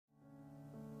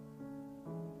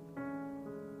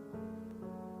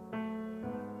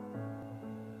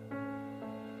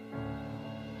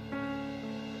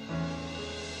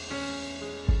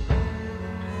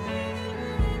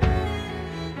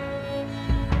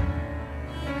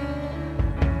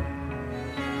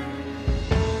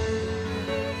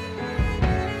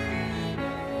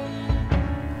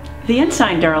The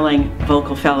Ensign Darling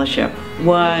Vocal Fellowship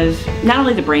was not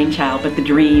only the brainchild, but the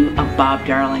dream of Bob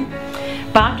Darling.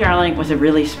 Bob Darling was a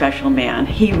really special man.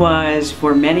 He was,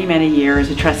 for many, many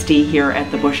years, a trustee here at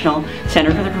the Bushnell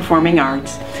Center for the Performing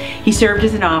Arts. He served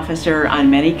as an officer on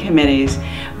many committees,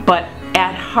 but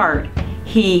at heart,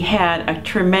 he had a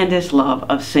tremendous love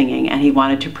of singing, and he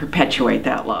wanted to perpetuate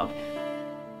that love.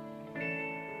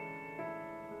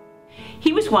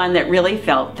 He was one that really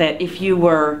felt that if you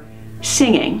were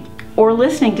singing or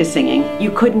listening to singing, you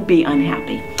couldn't be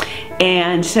unhappy.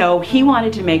 And so he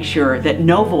wanted to make sure that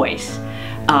no voice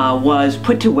was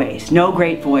put to waste. No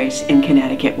great voice in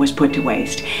Connecticut was put to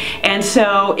waste. And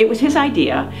so it was his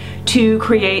idea to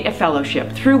create a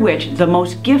fellowship through which the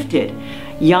most gifted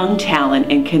young talent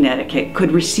in Connecticut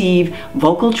could receive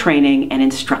vocal training and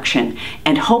instruction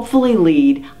and hopefully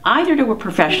lead either to a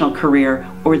professional career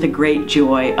or the great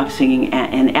joy of singing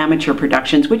in amateur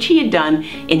productions, which he had done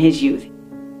in his youth.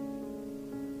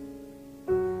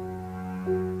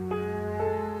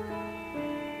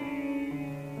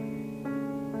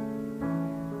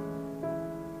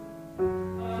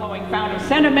 Flowing fount of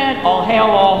sentiment, all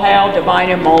hail,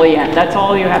 divine emollient. That's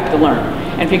all you have to learn.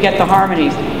 And if you get the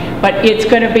harmonies. But it's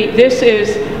going to be, this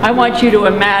is, I want you to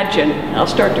imagine, I'll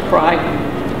start to cry,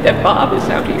 that Bob is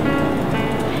out here.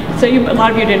 So a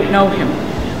lot of you didn't know him,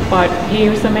 but he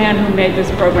was the man who made this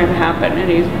program happen,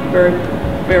 and he's a very,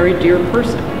 very dear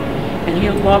person. And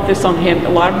he'll love this on him. A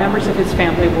lot of members of his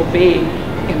family will be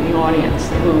in the audience,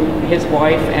 his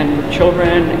wife and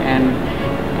children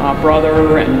and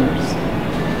brother and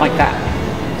like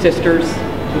that. Sisters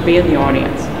will be in the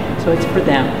audience. So it's for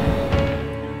them.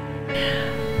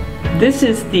 This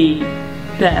is the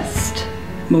best,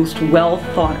 most well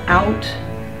thought out,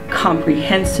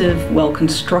 comprehensive,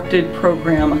 well-constructed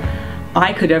program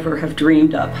I could ever have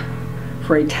dreamed up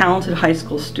for a talented high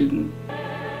school student.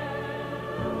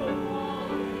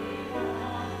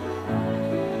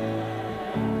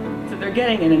 So they're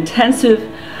getting an intensive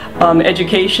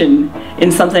education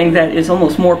in something that is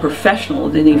almost more professional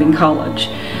than even college.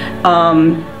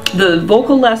 The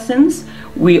vocal lessons,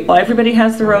 everybody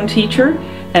has their own teacher,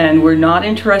 and we're not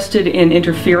interested in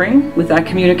interfering with that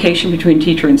communication between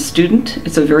teacher and student.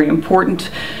 It's a very important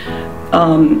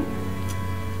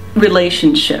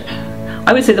relationship.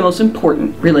 I would say the most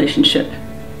important relationship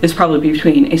is probably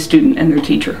between a student and their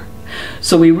teacher.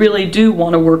 So we really do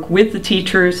want to work with the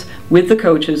teachers, with the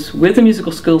coaches, with the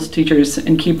musical skills teachers,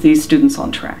 and keep these students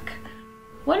on track.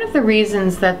 One of the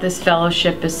reasons that this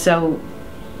fellowship is so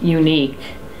unique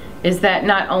is that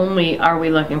not only are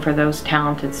we looking for those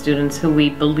talented students who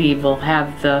we believe will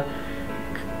have the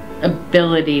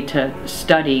ability to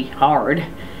study hard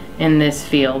in this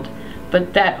field,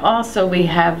 but that also we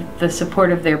have the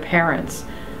support of their parents.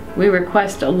 We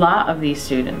request a lot of these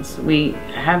students. We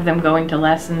have them going to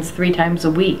lessons 3 times a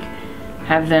week,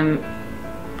 have them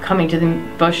coming to the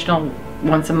Bushnell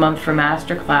once a month for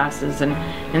master classes, and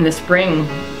in the spring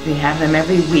we have them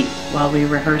every week while we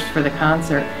rehearse for the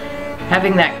concert.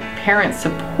 Having that parent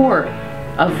support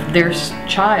of their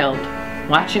child,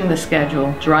 watching the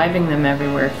schedule, driving them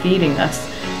everywhere, feeding us,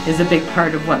 is a big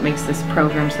part of what makes this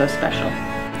program so special.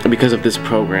 Because of this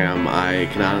program, I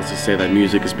can honestly say that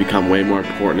music has become way more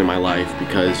important in my life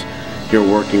because you're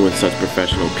working with such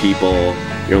professional people,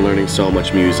 you're learning so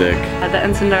much music. The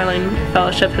Ensign Darling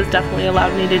Fellowship has definitely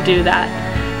allowed me to do that.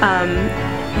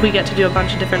 We get to do a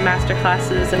bunch of different master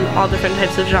classes in all different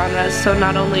types of genres, so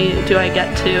not only do I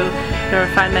get to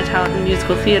refine my talent in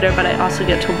musical theater, but I also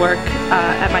get to work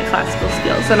at my classical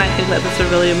skills, and I think that that's a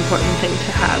really important thing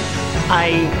to have.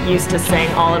 I used to sing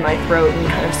all in my throat and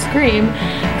kind of scream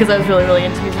because I was really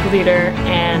into musical theater,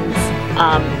 and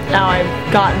now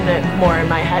I've gotten it more in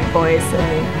my head voice,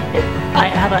 and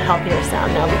I have a healthier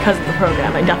sound now because of the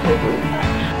program. I definitely believe that.